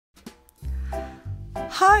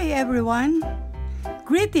Hi everyone!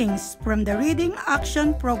 Greetings from the Reading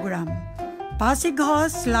Action Program, Pasig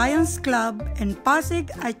Hosts Lions Club and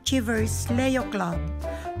Pasig Achievers Leo Club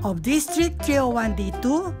of District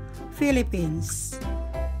 301D2, Philippines.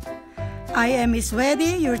 I am Miss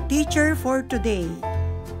Weddy, your teacher for today.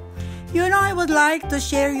 I would like to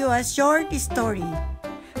share you a short story.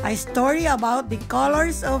 A story about the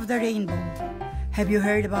colors of the rainbow. Have you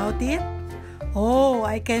heard about it? Oh,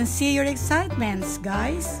 I can see your excitements,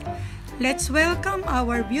 guys. Let's welcome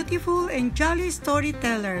our beautiful and jolly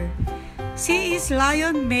storyteller. She is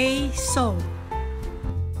Lion May So.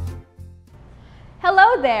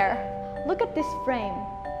 Hello there! Look at this frame.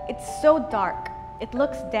 It's so dark. It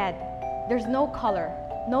looks dead. There's no color,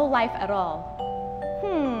 no life at all.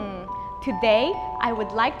 Today, I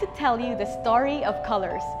would like to tell you the story of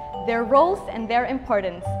colors, their roles and their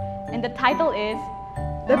importance. And the title is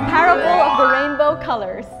The Parable of the Rainbow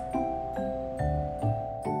Colors.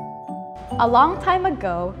 A long time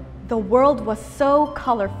ago, the world was so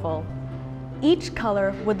colorful. Each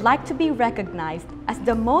color would like to be recognized as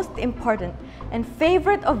the most important and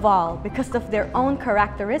favorite of all because of their own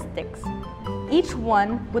characteristics. Each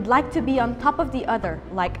one would like to be on top of the other,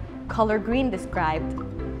 like color green described.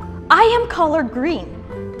 I am color green,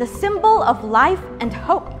 the symbol of life and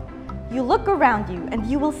hope. You look around you and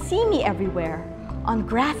you will see me everywhere, on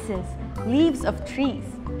grasses, leaves of trees,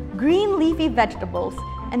 green leafy vegetables,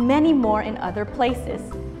 and many more in other places.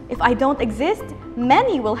 If I don't exist,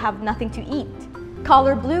 many will have nothing to eat.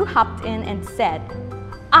 Color blue hopped in and said,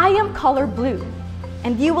 I am color blue,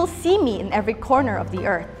 and you will see me in every corner of the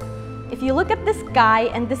earth. If you look at the sky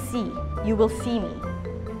and the sea, you will see me.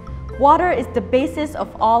 Water is the basis of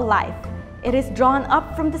all life. It is drawn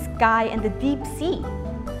up from the sky and the deep sea,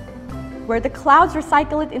 where the clouds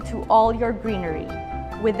recycle it into all your greenery.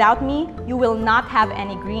 Without me, you will not have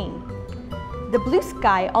any green. The blue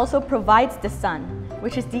sky also provides the sun,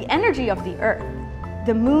 which is the energy of the earth.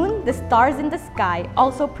 The moon, the stars in the sky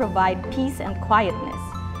also provide peace and quietness.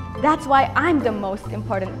 That's why I'm the most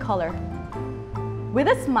important color. With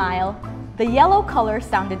a smile, the yellow color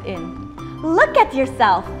sounded in. Look at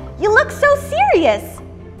yourself! You look so serious!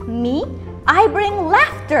 Me? I bring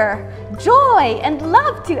laughter, joy, and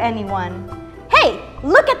love to anyone. Hey,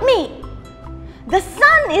 look at me! The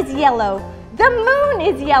sun is yellow, the moon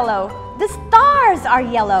is yellow, the stars are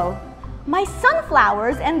yellow. My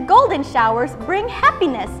sunflowers and golden showers bring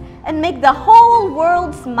happiness and make the whole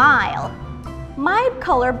world smile. My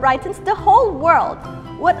color brightens the whole world.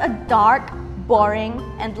 What a dark, boring,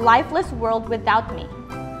 and lifeless world without me.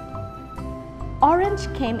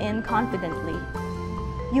 Orange came in confidently.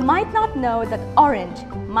 You might not know that orange,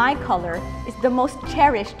 my color, is the most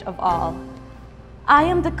cherished of all. I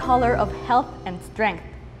am the color of health and strength.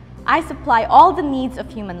 I supply all the needs of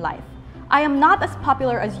human life. I am not as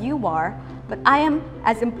popular as you are, but I am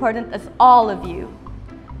as important as all of you.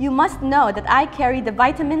 You must know that I carry the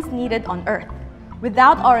vitamins needed on Earth.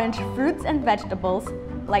 Without orange fruits and vegetables,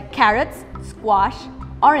 like carrots, squash,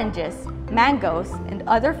 oranges, mangoes, and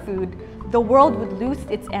other food, the world would lose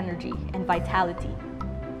its energy and vitality.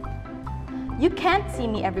 You can't see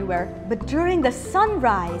me everywhere, but during the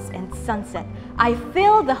sunrise and sunset, I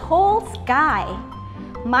fill the whole sky.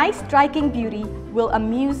 My striking beauty will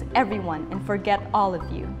amuse everyone and forget all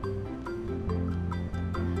of you.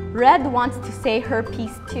 Red wants to say her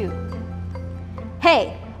piece too.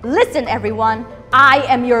 Hey, listen everyone, I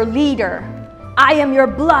am your leader. I am your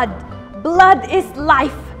blood. Blood is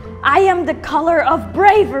life. I am the color of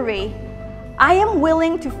bravery. I am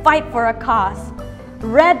willing to fight for a cause.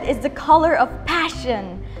 Red is the color of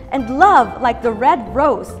passion and love, like the red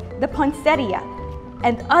rose, the poinsettia,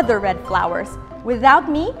 and other red flowers. Without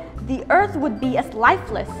me, the earth would be as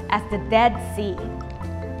lifeless as the Dead Sea.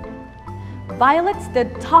 Violet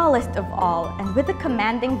stood tallest of all, and with a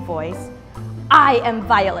commanding voice, I am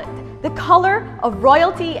Violet, the color of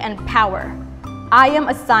royalty and power. I am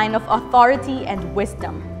a sign of authority and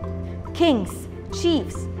wisdom. Kings,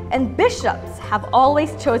 chiefs, and bishops have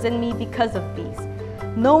always chosen me because of these.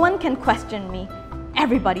 No one can question me.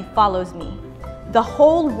 Everybody follows me. The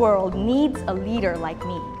whole world needs a leader like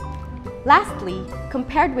me. Lastly,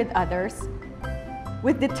 compared with others,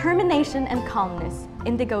 with determination and calmness,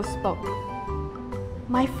 Indigo spoke.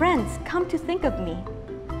 My friends, come to think of me.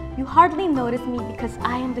 You hardly notice me because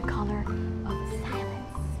I am the color of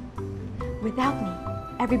silence. Without me,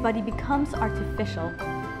 everybody becomes artificial.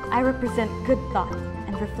 I represent good thought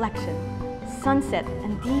and reflection, sunset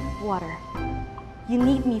and deep water. You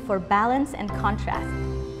need me for balance and contrast,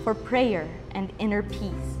 for prayer and inner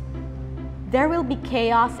peace. There will be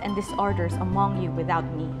chaos and disorders among you without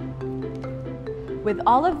me. With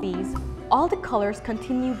all of these, all the colors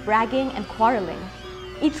continue bragging and quarreling.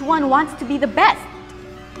 Each one wants to be the best,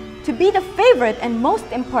 to be the favorite and most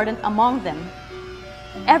important among them.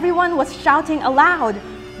 Everyone was shouting aloud.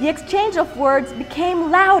 The exchange of words became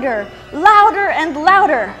louder, louder and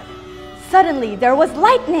louder. Suddenly, there was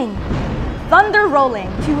lightning, thunder rolling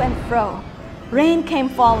to and fro. Rain came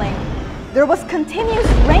falling. There was continuous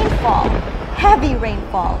rainfall, heavy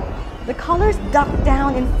rainfall. The colors ducked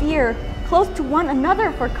down in fear, close to one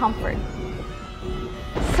another for comfort.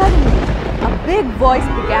 Suddenly, a big voice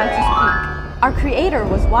began to speak. Our Creator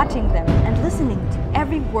was watching them and listening to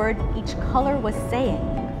every word each color was saying.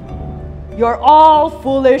 "You're all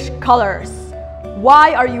foolish colors.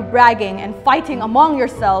 Why are you bragging and fighting among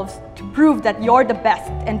yourselves to prove that you're the best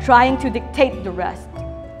and trying to dictate the rest?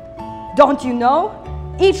 Don't you know?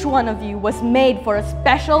 Each one of you was made for a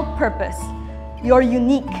special purpose. You're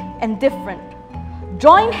unique and different.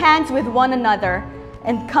 Join hands with one another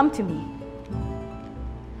and come to me."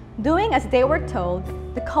 Doing as they were told,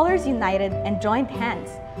 the colors united and joined hands.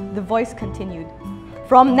 The voice continued.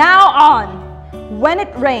 "From now on, when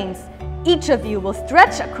it rains, each of you will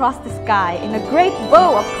stretch across the sky in a great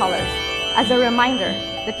bow of colors as a reminder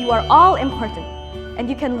that you are all important and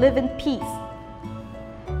you can live in peace.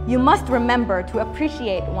 You must remember to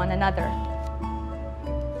appreciate one another."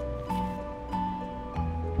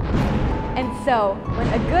 And so, when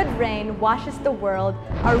a good rain washes the world,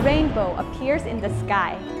 a rainbow appears in the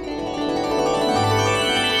sky.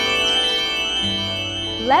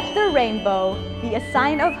 Let the rainbow be a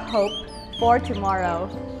sign of hope for tomorrow.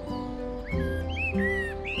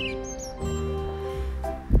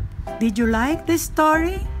 Did you like this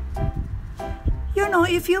story? You know,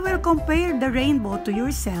 if you will compare the rainbow to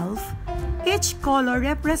yourself, each color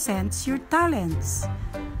represents your talents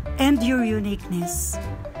and your uniqueness.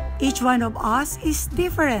 Each one of us is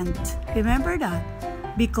different. Remember that?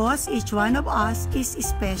 Because each one of us is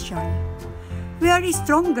special. We are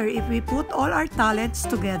stronger if we put all our talents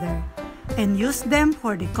together and use them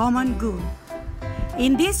for the common good.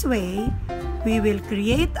 In this way, we will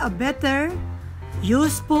create a better,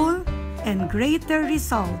 useful, and greater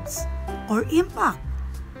results or impact.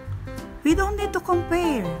 We don't need to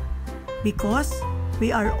compare because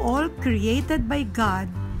we are all created by God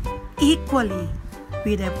equally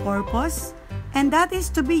with a purpose, and that is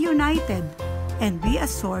to be united and be a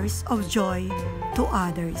source of joy to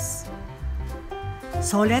others.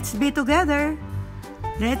 So let's be together.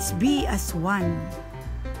 Let's be as one.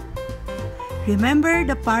 Remember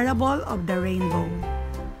the parable of the rainbow.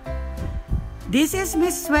 This is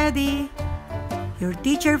Miss Swedi, your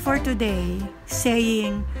teacher for today,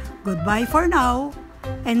 saying goodbye for now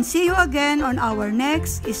and see you again on our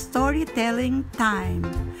next storytelling time.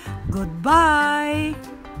 Goodbye!